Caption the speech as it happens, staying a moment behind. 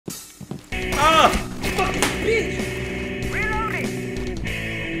Ah! Fucking bitch! Reloading!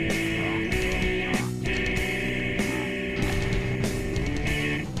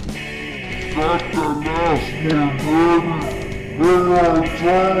 Got the last one, baby. We're on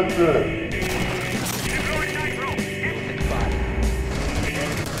target. Deploying nitro!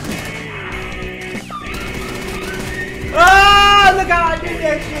 Ah! Look how I did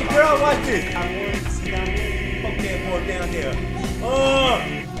that shit, girl. Watch this. I want to see that fuck that boy down there. Oh!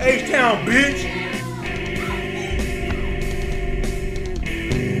 H-Town, bitch!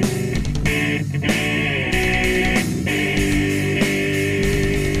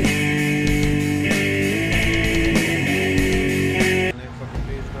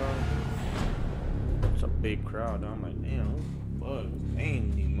 It's a big crowd. I'm like, damn, fuck,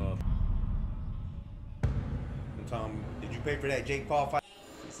 ain't him up. Tom, did you pay for that Jake Paul fight?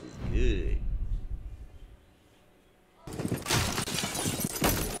 This is good.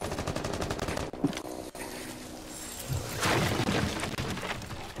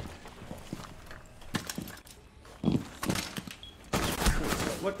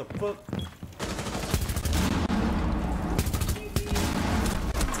 What the fuck?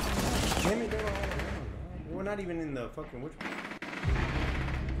 Damn it, they're all around. We're not even in the fucking which.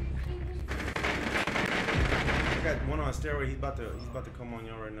 I got one on steroid. He's about to come on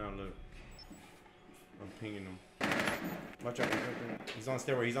y'all right now. Look, I'm pinging him. Watch out! He's on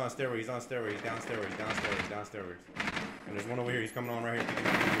steroid. He's on steroid. He's on steroid. He's down steroids. Down steroids. Down steroids. And there's one over here. He's coming on right here.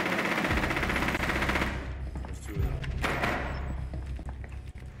 There's two of them.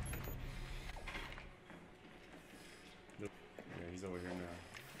 Yeah, he's over here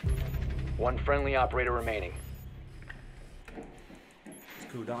now. One friendly operator remaining. It's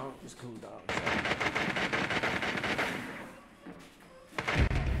cool, dog. It's cool, dog.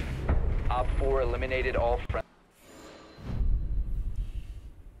 Op 4 eliminated all friendly.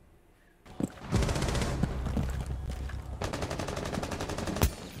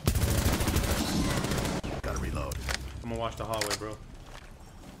 Gotta reload. I'm gonna watch the hallway, bro.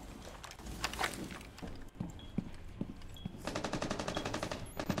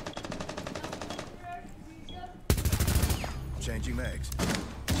 Changing mags.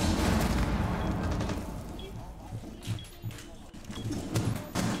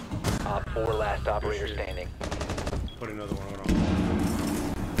 Op 4 last operator standing. Put another one on.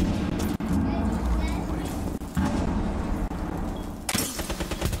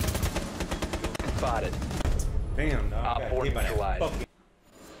 Spotted. Damn, dog. Op 4 neutralized.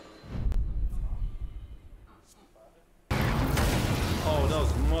 Oh,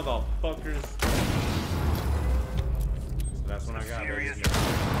 those motherfuckers. So that's when I got it.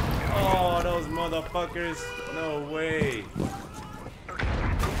 Oh, those motherfuckers. No way.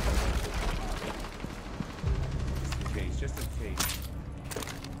 Just in case.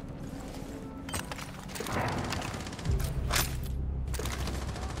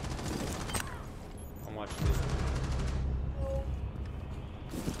 I'm watching this.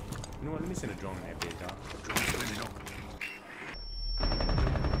 You know what? Let me send a drone in that bitch, dog.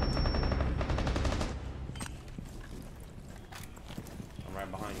 I'm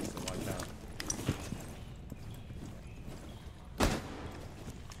right behind you, so watch out.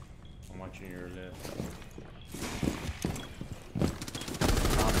 I'm watching your left.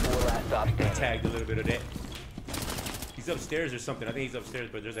 Tagged a little bit of that. He's upstairs or something. I think he's upstairs,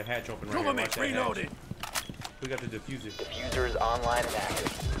 but there's a hatch open right here. Watch that hatch. We got the diffuser. Diffuser is online and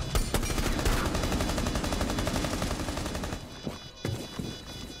active.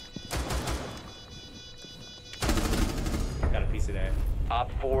 Got a piece of that.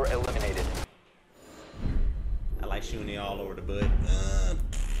 Op 4 eliminated. I like shooting it all over the butt.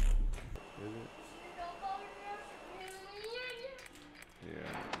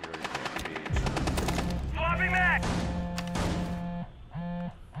 Flopping back!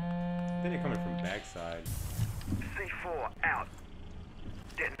 Then they're coming from backside. C4 out.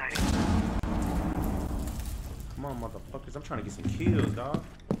 Detonating. Come on, motherfuckers. I'm trying to get some kills, dog.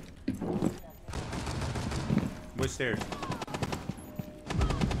 Which stairs?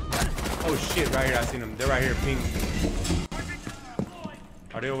 Oh shit, right here. I seen them. They're right here, ping.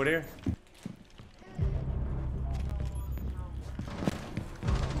 Are they over there?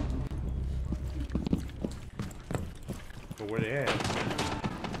 But where they at?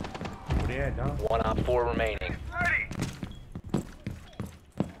 Where they at, dog? One Op 4 remaining. Ready!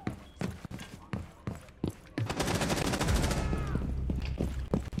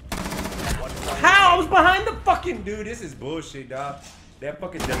 How? I was behind the fucking dude. This is bullshit, dog. That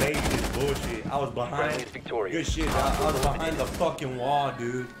fucking delay is bullshit. I was behind. Friendly is victorious. Good shit, dog. I was behind the fucking wall,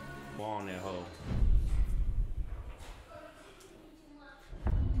 dude. Ball on that hoe.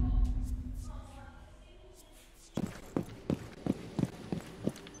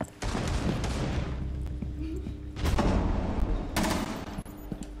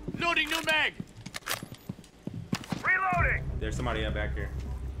 mag! Reloading! There's somebody up back here.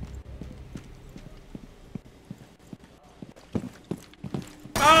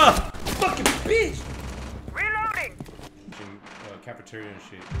 Ah! Fucking bitch! Reloading! Cafeteria and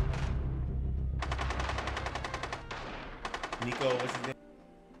shit. Nico, what's his name?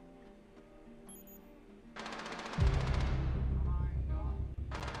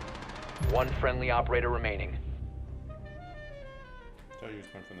 One friendly operator remaining. Tell you he was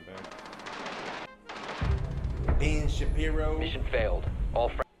coming from the back. Ben Shapiro. Mission failed. All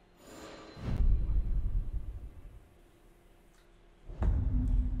friendly.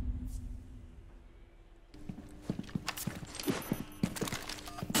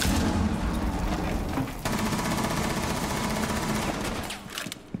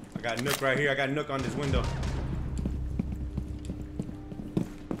 I got Nook right here. I got Nook on this window.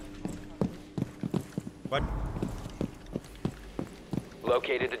 What?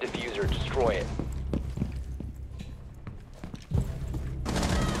 Located the diffuser. Destroy it.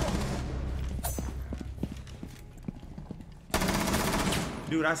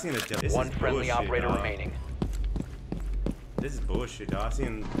 Dude, I seen a this One is friendly bullshit, operator dog. remaining. This is bullshit, dog. I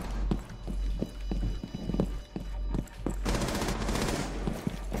seen.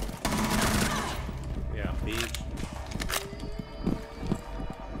 Yeah, bitch.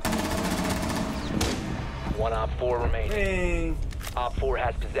 One Op 4 remaining. Dang. Op 4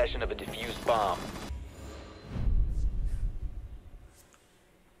 has possession of a defused bomb.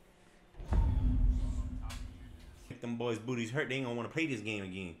 If them boys' booties hurt, they ain't gonna want to play this game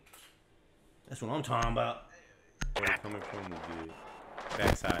again. That's what I'm talking about. Where they coming from? Dude.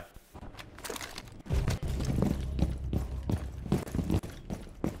 Backside.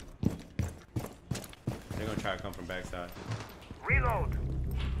 They're gonna try to come from backside. Reload!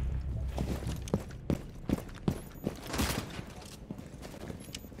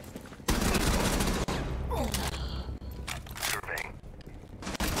 Surveying.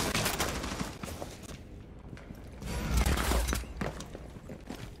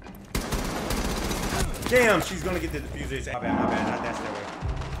 Damn, she's gonna get the diffuser. My bad, not that stairway.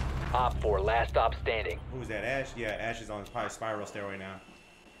 Op 4, last stop standing. Who's that? Ash? Yeah, Ash is on probably spiral stairway now.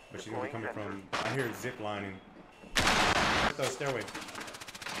 But she's gonna be coming from. I hear zip lining. The stairway.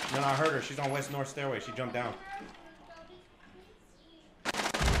 No, I heard her. She's on west north stairway. She jumped down.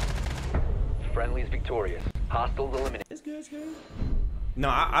 Friendly's victorious. Hostiles eliminated. It's good, it's good. No,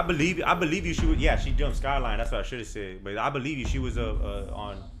 I believe you. I believe you. She was. Yeah, she jumped skyline. That's what I should have said. But I believe you. She was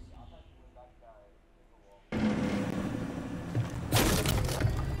on.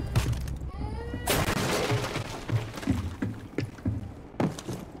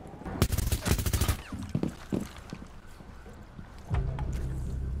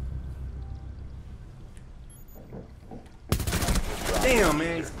 Damn,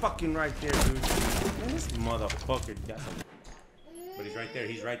 man, he's fucking right there, dude. Man, this motherfucker got some. But he's right there.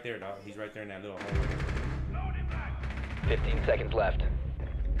 He's right there, dog. He's right there in that little hole. 15 seconds left.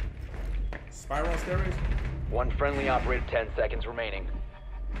 Spiral stairways? One friendly operator, 10 seconds remaining.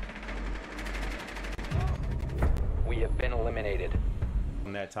 We have been eliminated.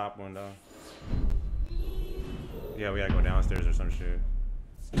 On that top one, dog. Yeah, we gotta go downstairs or some shit.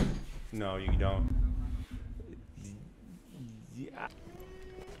 No, you don't. Yeah.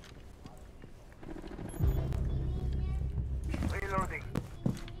 Reloading.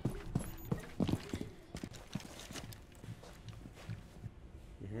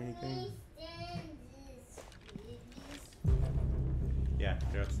 You hear anything? Yeah,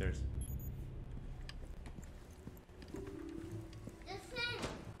 they're upstairs.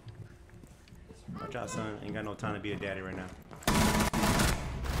 Watch out, son. Ain't got no time to be a daddy right now.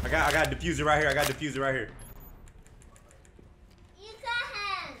 I got a diffuser right here. I got a diffuser right here.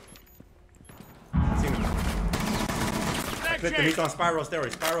 I seen him. I clipped him. He's on spiral stairway.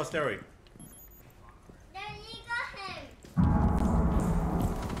 Spiral stairway.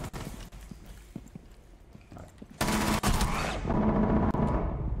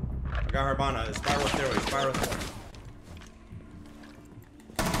 I got her on a spiral stairway. Spiral stairway.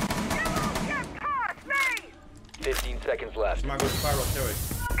 Get past me! 15 seconds left. She might go to spiral stairway.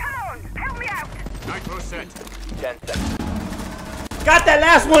 Come on, help me out! Nitro set. 10 seconds. Got that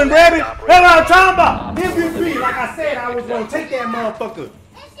last one, baby. That's what I'm talking about. MVP. Like I said, I was gonna take that motherfucker.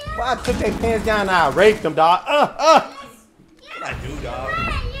 Well, I took their pants down and I raped them, dog. That's what I do, dog.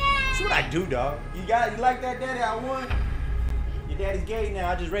 That's what I do, dog. You like that, daddy? I won. Your daddy's gay now.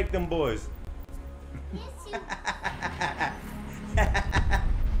 I just raped them boys.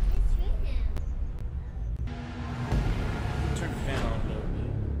 Turn the fan on a little bit.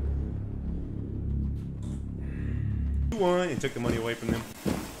 You won and took the money away from them.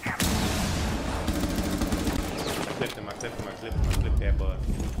 clip him, I clip that bug.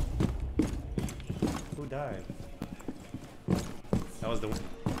 Who died? That was the one.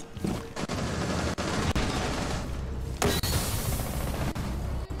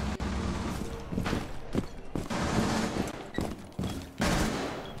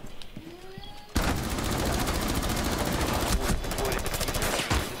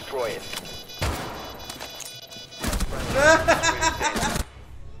 Destroy it.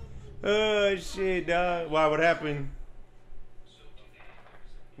 Oh shit, dog. Why? What happened?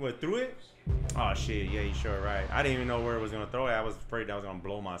 What, threw it? Oh shit, yeah, you sure right. I didn't even know where it was gonna throw it. I was afraid that I was gonna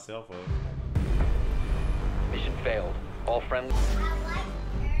blow myself up. Mission failed. All friendly.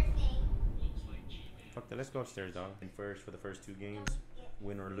 Fuck that, let's go upstairs, dog. And first for the first 2 games,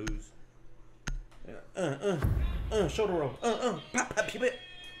 win or lose. Shoulder roll. Pop, pop, peep it.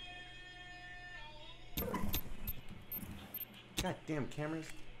 Goddamn cameras.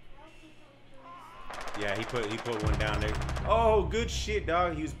 Yeah, he put one down there. Oh, good shit,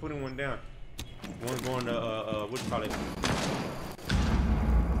 dog. He was putting one down. One going to what do you call it?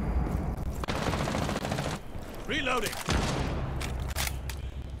 Reloading.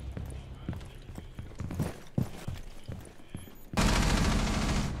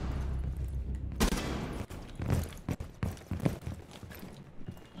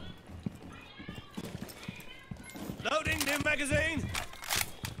 Loading new magazine.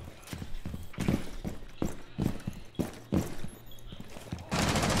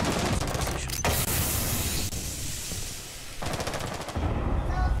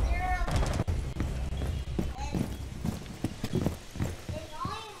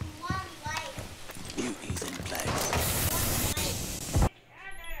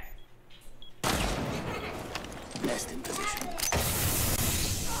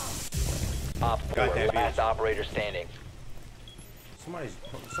 Op 4, Got that last bitch. operator standing.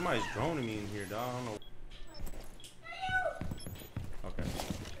 Somebody's droning me in here, dog. I don't know. Okay.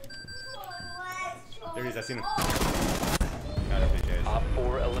 There he is. I seen him. Got his bitch ass. Op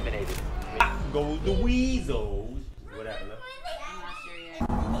 4 eliminated. Go the weasels. What happened? Look?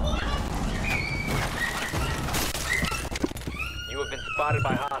 You have been spotted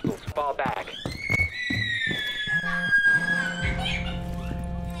by hostiles. Fall back.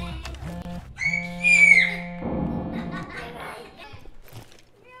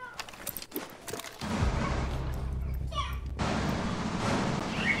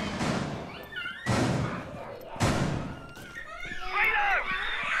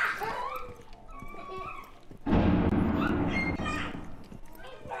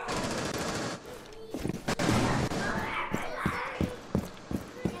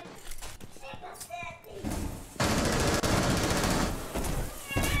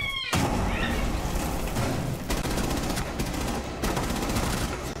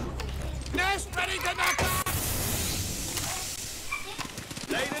 Nest ready to knock off.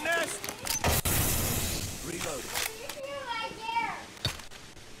 Lay the nest. Reloading.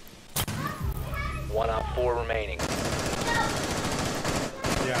 One Op 4 remaining.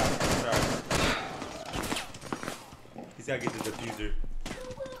 Yeah, sorry. He's gotta get the diffuser.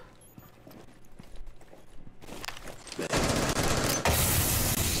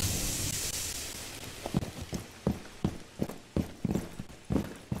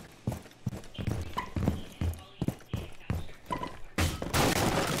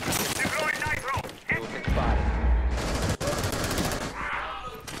 Deploying nitro. You have been spotted.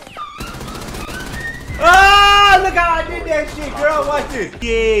 Ah, look how I did that shit, girl. Watch this.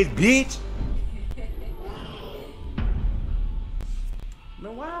 Yes, bitch.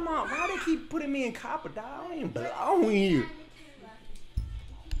 Man, why they keep putting me in copper, dog? I ain't belong here.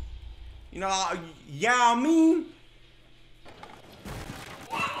 You know, y'all mean?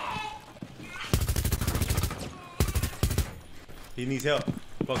 He needs help.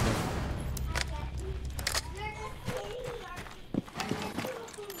 Fuck him.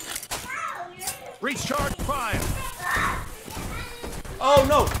 Recharge fire. Oh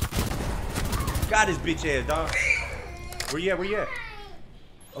no! Got his bitch ass, dog. Where you at? Where you at?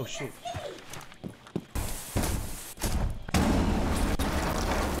 Oh shit.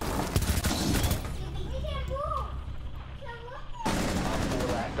 Op 4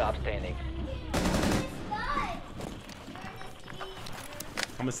 last stop standing.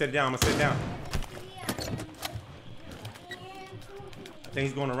 I'm gonna set it down. I'm gonna set it down. I think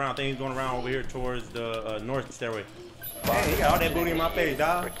he's going around. Over here towards the north stairway. Hey, he got all that booty in my face,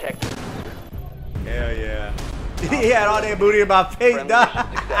 dog. Protect. Hell yeah. He had all that booty in my face, Friendly dog. mission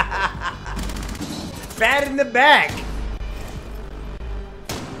successful. Fat in the back.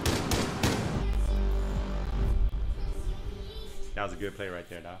 That was a good play right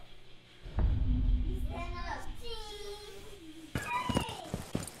there, dog.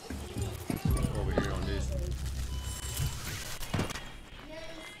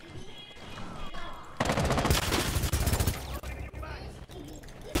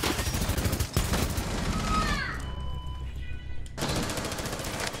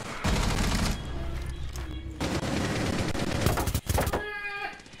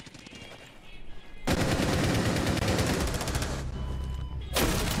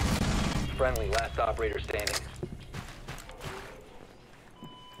 friendly, last operator standing.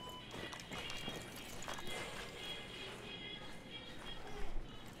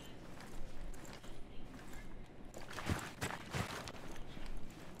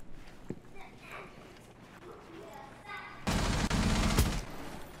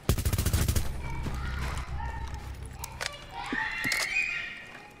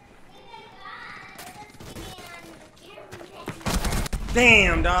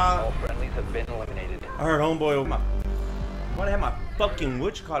 Damn, dog. All friendlies have been eliminated. I heard homeboy over my. Why they have my fucking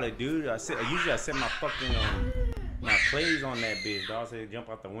what you call it, dude? Usually I set my fucking my plays on that bitch, dog. So they jump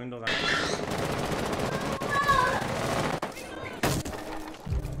out the windows.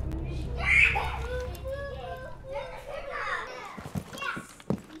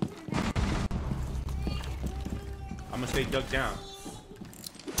 I'm gonna stay ducked down.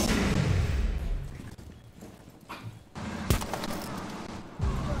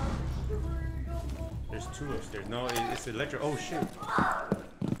 There's two upstairs. No, it's electric. Oh shit.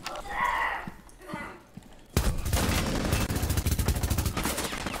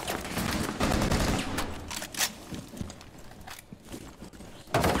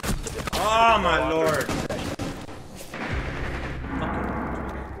 Oh my lord.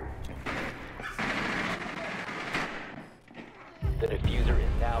 The diffuser is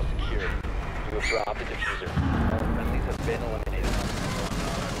now secure. You have dropped the diffuser. All friendlies have been eliminated.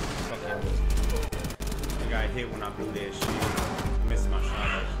 I got hit when I blew that shit. I missed my shot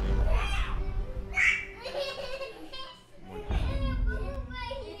actually.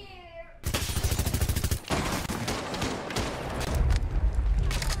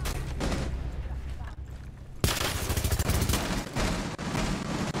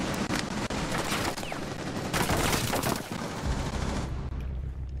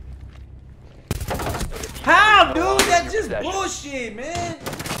 How, dude? That's just bullshit, man.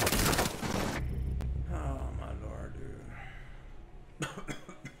 Oh my lord, dude.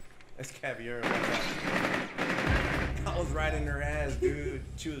 That's caviar. I was right in her ass, dude.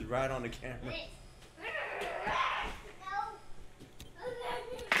 She was right on the camera.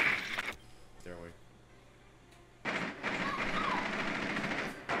 Stairway.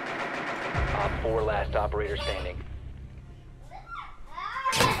 Op 4 last operator standing.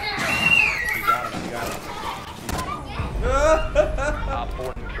 You got him. You got him. Op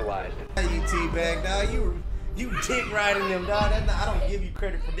 4 neutralized. You teabag, dog. You dick riding them, dog. That's not, I don't give you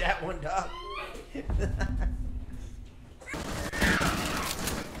credit for that one, dog.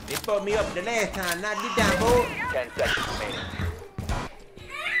 They fucked me up the last time. Not this time, boy. 10 seconds remaining.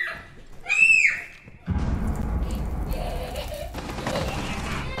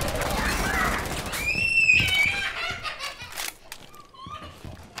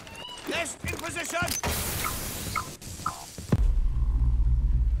 Nest in position.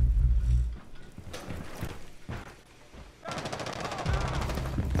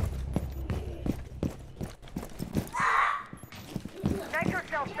 Make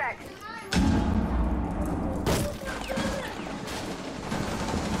yourself set.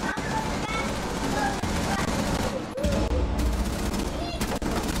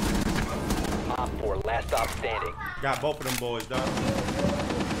 Op 4 last stop standing. Got both of them boys, dog.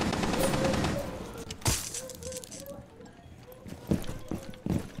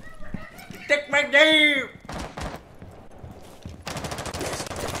 Stick my game.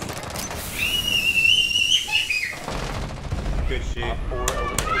 Good shit. Op 4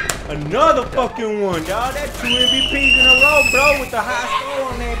 eliminated. Another fucking one, dog. That's 2 MVPs in a row, bro, with the high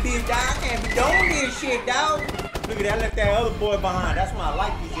score on that bitch, dog. I can't be doing this shit, dog. Look at that. I left that other boy behind. That's why I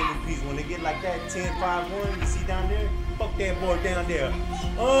like these MVPs. When they get like that 10-5-1, you see down there? Fuck that boy down there.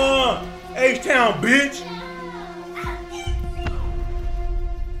 H-Town, bitch.